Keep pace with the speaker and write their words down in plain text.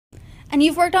And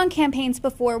you've worked on campaigns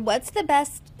before. What's the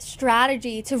best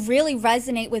strategy to really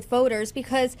resonate with voters?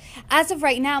 Because as of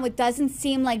right now, it doesn't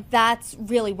seem like that's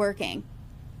really working.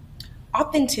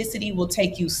 Authenticity will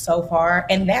take you so far,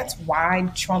 and that's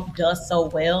why Trump does so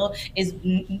well. Is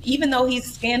even though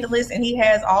he's scandalous and he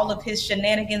has all of his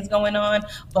shenanigans going on,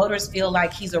 voters feel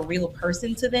like he's a real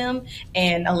person to them.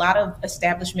 And a lot of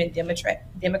establishment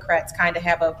Democrats kind of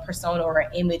have a persona or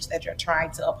an image that you're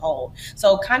trying to uphold.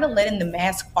 So kind of letting the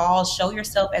mask fall, show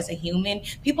yourself as a human.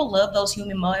 People love those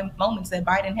human moments that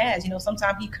Biden has.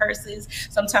 Sometimes he curses,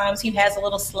 sometimes he has a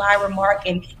little sly remark,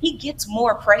 and he gets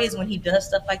more praise when he does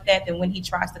stuff like that than when he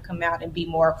tries to come out and be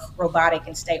more robotic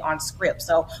and stay on script.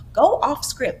 So go off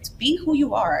script, be who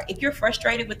you are. If you're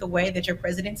frustrated with the way that your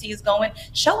presidency is going,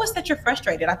 show us that you're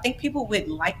frustrated. I think people would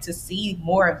like to see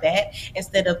more of that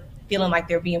instead of feeling like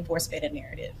they're being force-fed a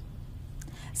narrative.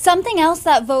 Something else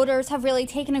that voters have really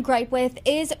taken a gripe with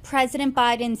is President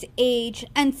Biden's age,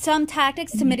 and some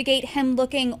tactics to mitigate him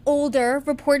looking older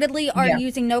reportedly are Yeah.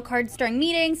 using no cards during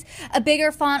meetings, a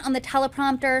bigger font on the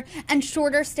teleprompter, and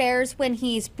shorter stares when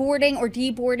he's boarding or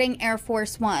deboarding Air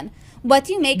Force One. What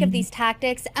do you make of these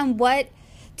tactics, and what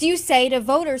do you say to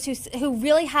voters who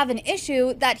really have an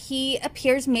issue that he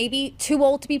appears maybe too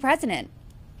old to be president?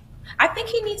 I think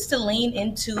he needs to lean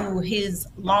into his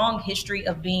long history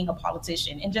of being a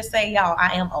politician and just say, y'all,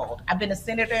 I am old. I've been a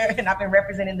senator and I've been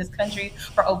representing this country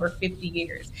for over 50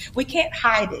 years. We can't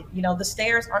hide it. The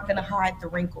stares aren't going to hide the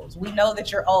wrinkles. We know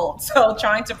that you're old. So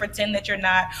trying to pretend that you're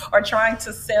not or trying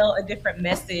to sell a different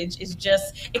message is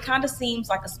just, it kind of seems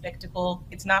like a spectacle.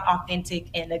 It's not authentic.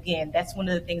 And again, that's one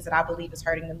of the things that I believe is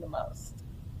hurting them the most.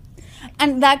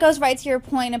 And that goes right to your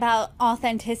point about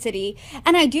authenticity.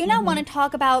 And I do now want to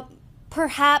talk about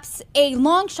perhaps a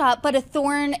long shot, but a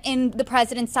thorn in the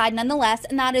president's side nonetheless,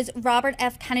 and that is Robert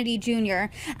F. Kennedy Jr.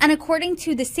 And according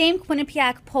to the same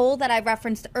Quinnipiac poll that I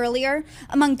referenced earlier,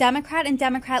 among Democrat and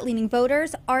Democrat-leaning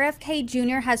voters, RFK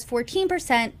Jr. has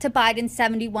 14% to Biden's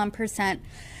 71%.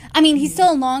 I mean, he's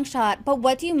still a long shot, but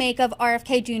what do you make of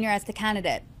RFK Jr. as the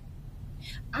candidate?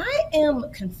 I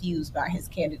am confused by his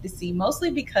candidacy,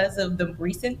 mostly because of the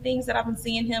recent things that I've been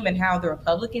seeing him and how the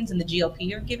Republicans and the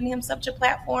GOP are giving him such a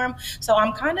platform. So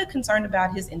I'm kind of concerned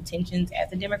about his intentions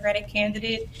as a Democratic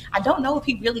candidate. I don't know if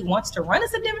he really wants to run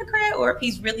as a Democrat or if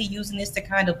he's really using this to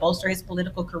kind of bolster his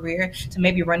political career to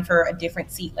maybe run for a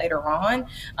different seat later on.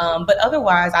 But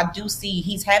otherwise, I do see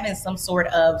he's having some sort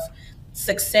of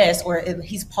success, or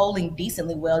he's polling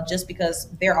decently well, just because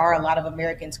there are a lot of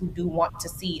Americans who do want to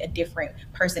see a different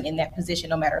person in that position,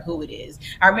 no matter who it is.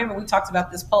 I remember we talked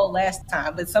about this poll last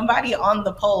time, but somebody on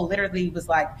the poll literally was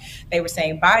like, they were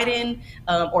saying Biden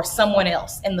or someone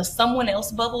else, and the someone else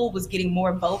bubble was getting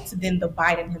more votes than the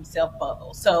Biden himself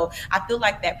bubble. So I feel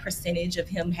like that percentage of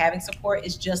him having support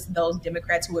is just those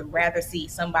Democrats who would rather see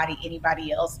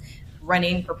anybody else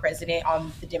running for president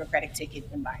on the Democratic ticket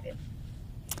than Biden.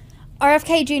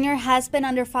 RFK Jr. has been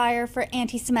under fire for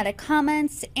anti-Semitic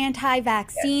comments,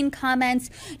 anti-vaccine comments.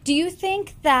 Do you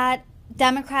think that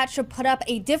Democrats should put up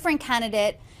a different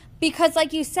candidate? Because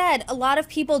like you said, a lot of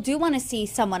people do want to see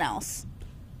someone else.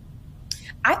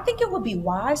 I think it would be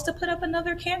wise to put up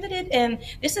another candidate. And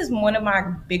this is one of my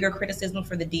bigger criticisms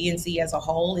for the DNC as a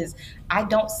whole is I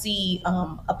don't see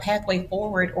a pathway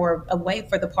forward or a way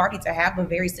for the party to have a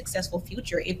very successful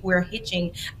future if we're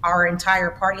hitching our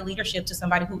entire party leadership to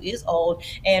somebody who is old,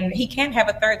 and he can't have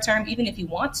a third term even if he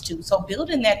wants to. So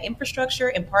building that infrastructure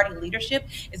and party leadership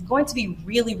is going to be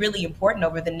really, really important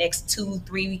over the next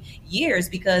 2-3 years,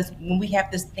 because when we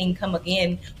have this thing come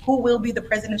again, who will be the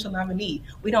presidential nominee?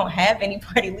 We don't have any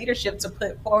party leadership to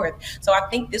put forth. So I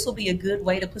think this will be a good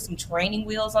way to put some training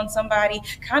wheels on somebody,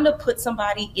 kind of put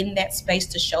somebody in that space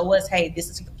to show us, hey, this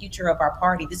is the future of our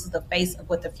party. This is the face of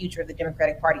what the future of the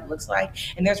Democratic Party looks like.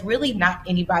 And there's really not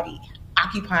anybody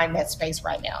occupying that space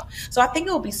right now. So I think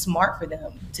it will be smart for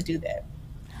them to do that.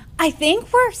 I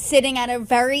think we're sitting at a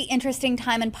very interesting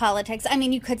time in politics. I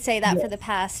mean, you could say that for the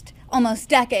past almost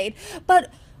decade, but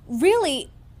really,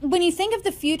 when you think of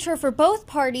the future for both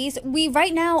parties, we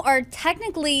right now are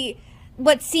technically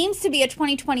what seems to be a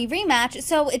 2020 rematch.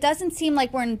 So it doesn't seem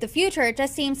like we're in the future. It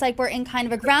just seems like we're in kind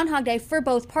of a Groundhog Day for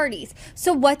both parties.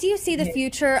 So what do you see the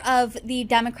future of the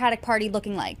Democratic Party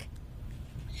looking like?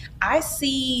 I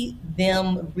see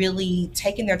them really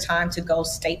taking their time to go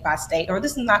state by state, or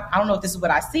this is not, I don't know if this is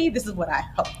what I see, this is what I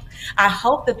hope. I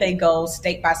hope that they go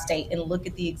state by state and look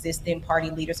at the existing party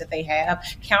leaders that they have,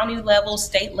 county level,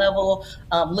 state level,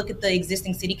 look at the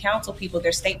existing city council people,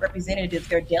 their state representatives,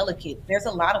 their delegates. There's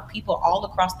a lot of people all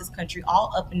across this country,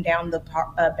 all up and down the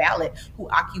ballot, who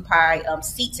occupy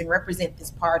seats and represent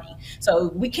this party.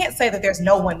 So we can't say that there's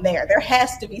no one there. There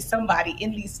has to be somebody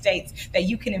in these states that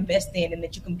you can invest in and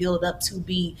that you can build up to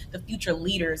be the future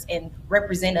leaders and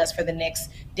represent us for the next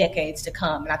decades to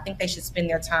come. And I think they should spend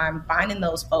their time finding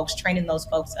those folks, training those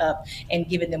folks up, and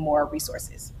giving them more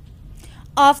resources.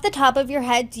 Off the top of your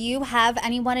head, do you have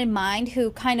anyone in mind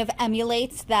who kind of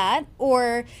emulates that,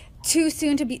 or too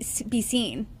soon to be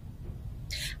seen?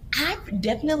 I've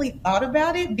definitely thought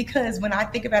about it, because when I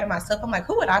think about it myself, I'm like,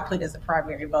 who would I put as a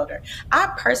primary voter?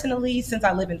 I personally, since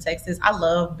I live in Texas, I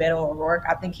love Beto O'Rourke.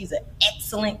 I think he's an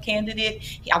excellent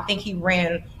candidate. I think he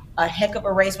ran a heck of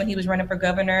a race when he was running for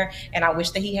governor, and I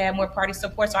wish that he had more party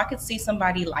support. So I could see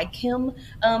somebody like him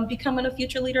becoming a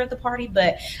future leader of the party,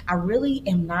 but I really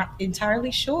am not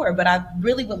entirely sure. But I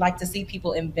really would like to see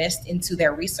people invest into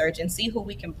their research and see who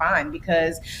we can find,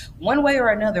 because one way or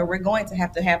another, we're going to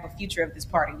have a future of this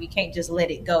party. We can't just let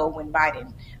it go when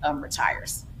Biden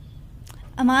retires.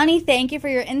 Amani, thank you for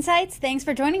your insights. Thanks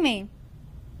for joining me.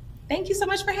 Thank you so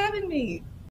much for having me.